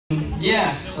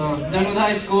Yeah, so done with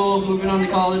high school, moving on to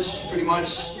college pretty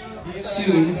much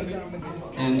soon.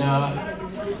 And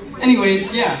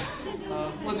anyways, yeah.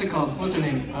 What's it called? What's her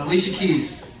name? Alicia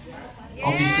Keys.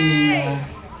 I'll be singing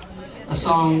a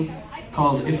song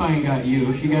called If I Ain't Got You.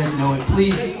 If you guys know it,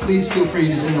 please feel free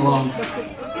to sing along.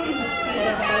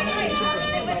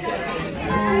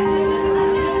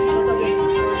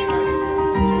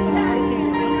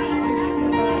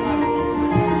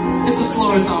 It's a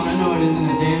slower song, I know it isn't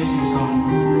a dancing song.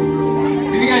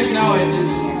 If you guys know it,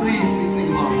 just please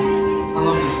sing along. I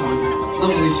love this song. I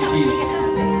love Alicia Keys.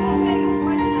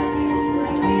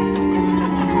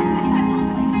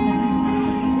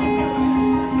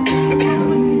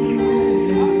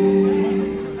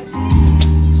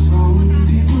 Some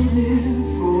people live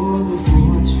for the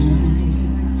fortune.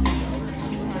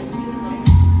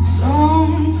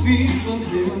 Some people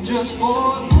live just for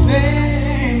the fame.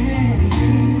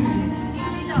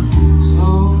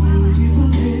 Some people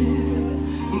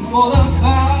live for the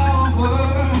power,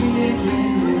 yeah.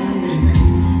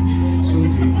 Some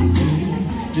people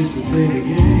live just to play the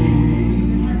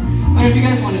game. But if you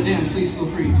guys want to dance, please feel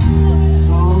free.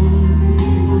 Some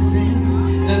people think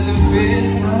that the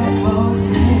physical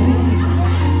things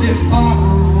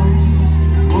define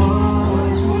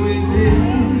what's within.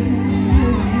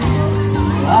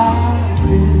 I've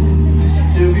been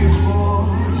there before,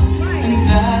 and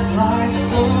that life's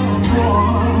so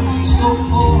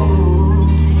full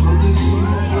of the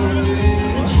superficial.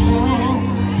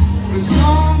 But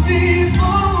some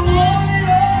people want it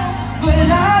all, but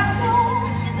I don't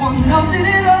want nothing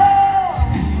at all.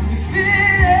 If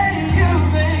it ain't you,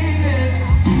 baby,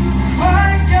 if I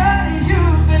ain't got you,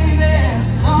 baby.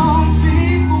 Some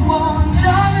people want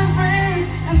diamond rings,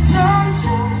 and some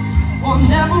just want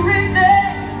everything.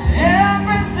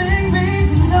 Everything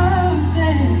means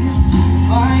nothing if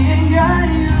I ain't got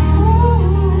you.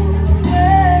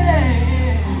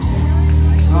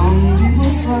 Some people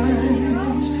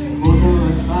search for the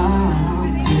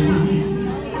fountain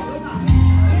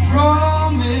and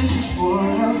promises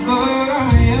forever,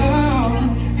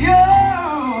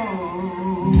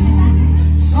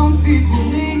 Some people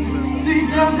need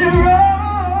 3,000 roses,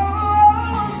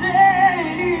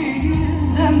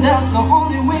 and that's the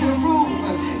only way to prove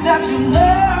that you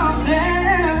love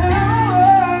them.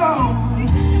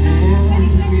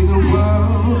 Hand me the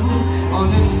world on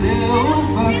a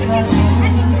silver platter,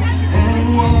 and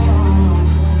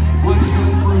what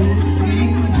good would it be?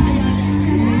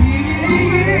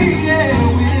 Yeah,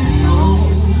 with no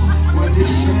one to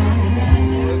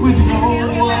share, with no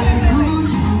one who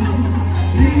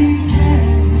truly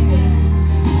cares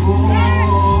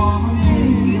for me.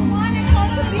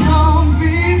 Some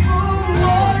people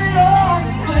want it all,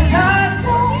 but I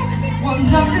don't want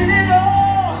nothing at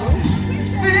all.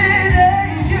 If it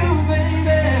ain't you,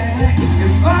 baby,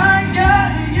 if I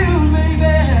got you,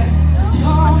 baby.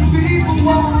 Some people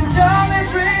want diamond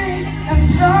rings, and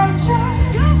some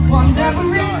just want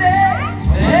everything.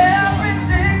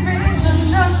 Everything means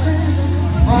nothing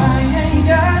if I ain't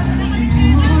got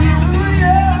you,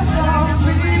 yeah. Some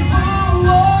people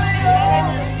want it all,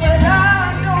 but I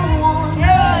don't want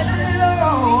nothing at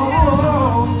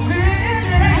all. If it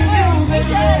ain't you,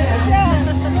 baby,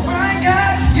 if I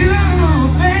got you,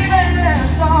 baby.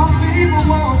 Some people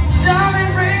want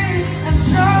diamond rings, and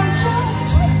some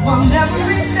just want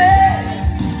everything.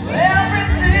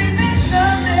 Everything means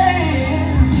nothing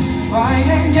if I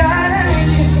ain't got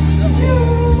you.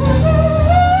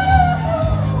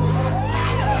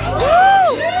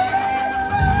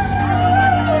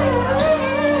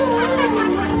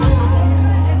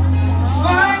 If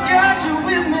I got you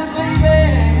with me, baby.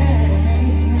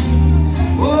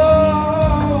 Oh,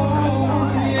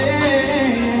 yeah.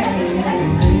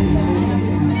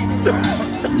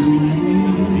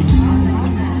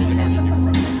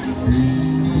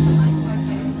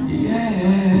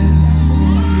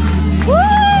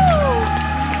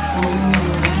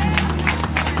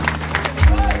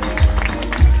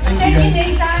 Thank you,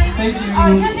 Nathan. Thank you.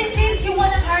 Just in case you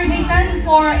want to hire Nathan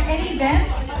for any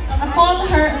events, call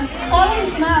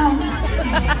his mom.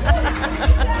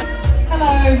 Hello,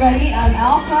 everybody. I'm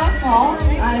Alpha Calls.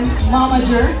 I'm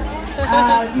Momager.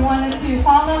 If you wanted to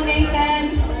follow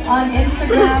Nathan on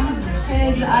Instagram,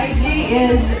 his IG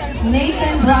is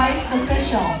NathanBryce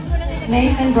Official.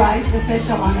 NathanBryce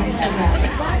Official on Instagram.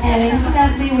 And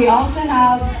incidentally, we also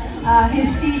have his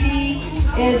CD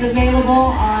is available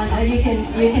on, you can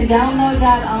download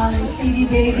that on CD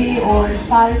Baby or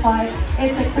Spotify.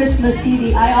 It's a Christmas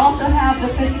CD. I also have the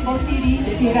physical CDs.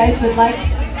 If you guys would like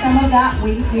some of that,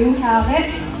 we do have it.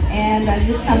 And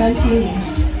just come and see me.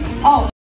 Oh.